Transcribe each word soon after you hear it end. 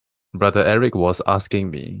Brother Eric was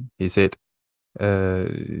asking me, he said, uh,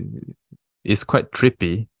 it's quite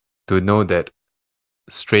trippy to know that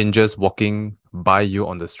strangers walking by you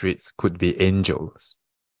on the streets could be angels.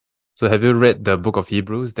 So have you read the book of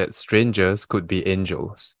Hebrews that strangers could be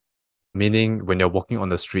angels? Meaning when you're walking on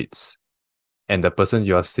the streets and the person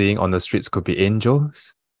you are seeing on the streets could be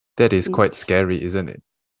angels? That is quite scary, isn't it?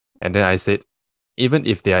 And then I said, even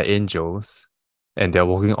if they are angels and they're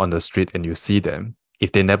walking on the street and you see them,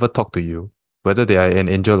 if they never talk to you, whether they are an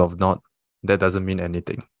angel or not, that doesn't mean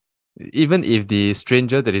anything. Even if the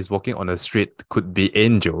stranger that is walking on the street could be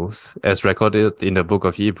angels, as recorded in the book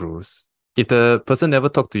of Hebrews, if the person never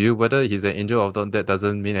talked to you, whether he's an angel or not, that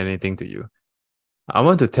doesn't mean anything to you. I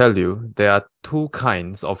want to tell you there are two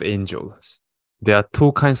kinds of angels. There are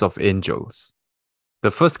two kinds of angels.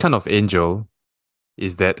 The first kind of angel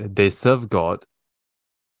is that they serve God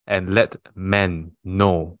and let men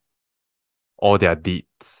know all their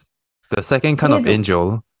deeds. The second kind of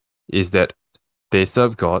angel is that they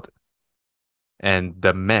serve God and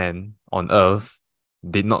the man on earth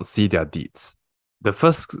did not see their deeds. The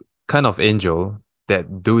first kind of angel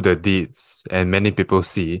that do the deeds and many people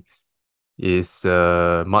see is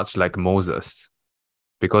much like Moses,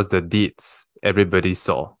 because the deeds everybody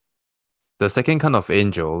saw. The second kind of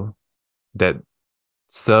angel that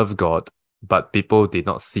serve God but people did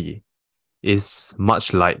not see is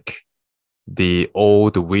much like the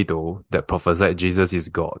old widow that prophesied Jesus is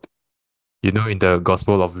God. You know, in the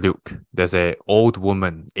Gospel of Luke, there's an old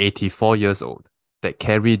woman, 84 years old, that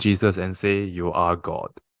carry Jesus and say, "You are God,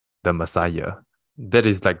 the Messiah." That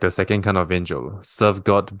is like the second kind of angel. Serve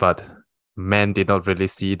God, but man did not really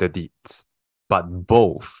see the deeds. But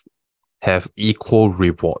both have equal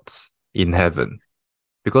rewards in heaven.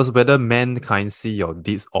 Because whether mankind see your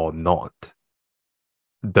deeds or not,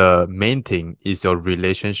 the main thing is your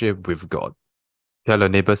relationship with God. Tell your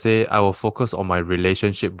neighbor, say, I will focus on my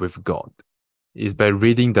relationship with God. Is by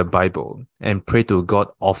reading the Bible and pray to God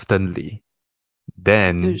oftenly.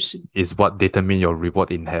 Then is what determine your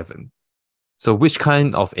reward in heaven. So which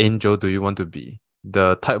kind of angel do you want to be?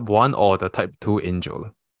 The type 1 or the type 2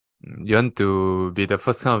 angel? You want to be the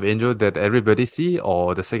first kind of angel that everybody see,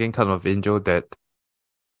 or the second kind of angel that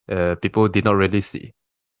people did not really see?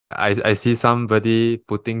 I see somebody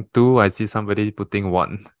putting 2, I see somebody putting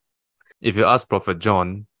 1. If you ask Prophet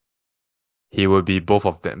John, he will be both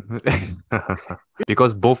of them.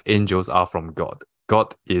 Because both angels are from God.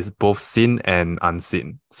 God is both seen and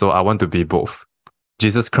unseen. So I want to be both.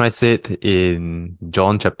 Jesus Christ said in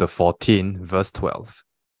John chapter 14, verse 12,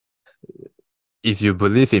 if you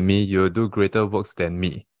believe in me, you'll do greater works than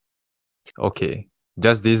me. Okay,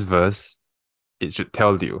 just this verse, it should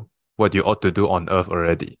tell you what you ought to do on earth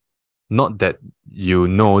already. Not that you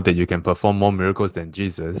know that you can perform more miracles than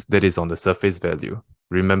Jesus, that is on the surface value.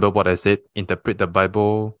 Remember what I said, interpret the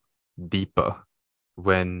Bible deeper.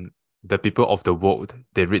 When the people of the world,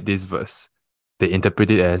 they read this verse, they interpret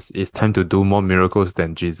it as it's time to do more miracles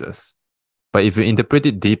than Jesus. But if you interpret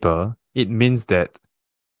it deeper, it means that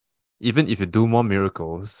even if you do more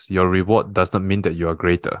miracles, your reward does not mean that you are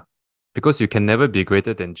greater, because you can never be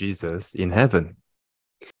greater than Jesus in heaven.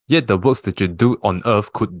 Yet the works that you do on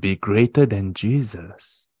earth could be greater than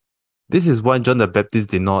Jesus. This is why John the Baptist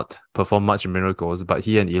did not perform much miracles, but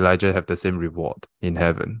he and Elijah have the same reward in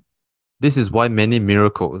heaven. This is why many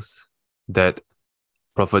miracles that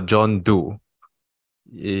Prophet John do,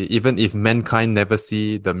 even if mankind never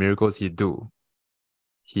see the miracles he do,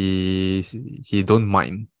 he don't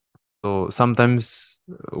mind. So sometimes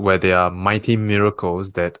where there are mighty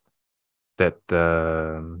miracles that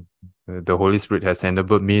the Holy Spirit has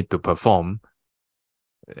enabled me to perform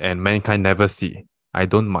and mankind never see, I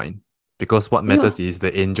don't mind, because what matters is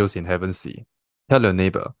the angels in heaven see. Tell your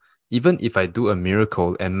neighbor, even if I do a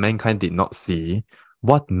miracle and mankind did not see,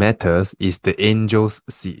 what matters is the angels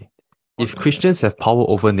see. If Christians have power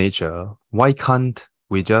over nature, why can't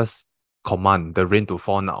we just command the rain to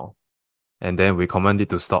fall now? And then we command it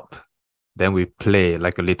to stop. Then we play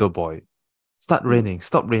like a little boy. Start raining,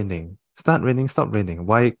 stop raining. Start raining, stop raining.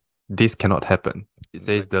 Why this cannot happen? It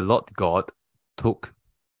says the Lord God took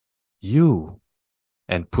you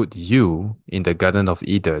and put you in the Garden of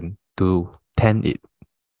Eden to tend it.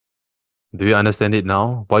 Do you understand it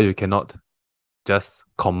now? Why you cannot just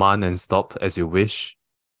command and stop as you wish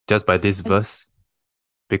just by this verse?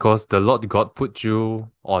 Because the Lord God put you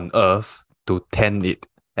on earth to tend it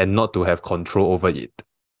and not to have control over it.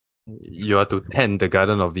 You are to tend the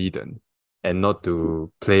Garden of Eden and not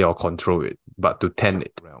to play or control it, but to tend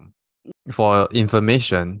it. For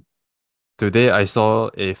information, today I saw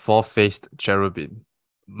a 4-faced cherubim,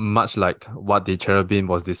 much like what the cherubim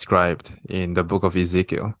was described in the book of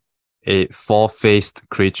Ezekiel. a four-faced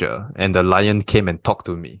creature, and the lion came and talked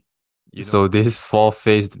to me. So this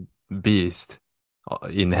four-faced beast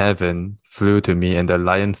in heaven flew to me, and the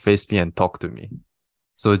lion faced me and talked to me.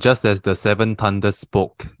 So just as the seven thunders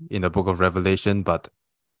spoke in the book of Revelation, but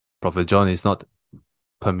Prophet John is not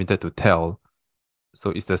permitted to tell,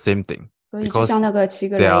 so it's the same thing. 所以就 Because 像那个7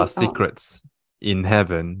个 there are 雷 secrets in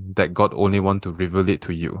heaven that God only want to reveal it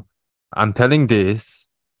to you. I'm telling this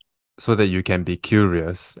so that you can be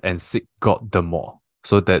curious and seek God the more,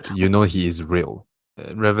 so that you know He is real.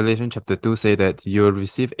 Revelation chapter 2 say that you will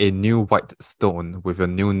receive a new white stone with a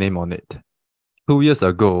new name on it. 2 years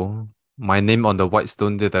ago, my name on the white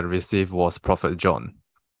stone that I received was Prophet John.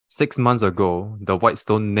 6 months ago, the white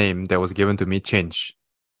stone name that was given to me changed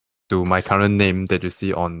to my current name that you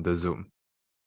see on the Zoom.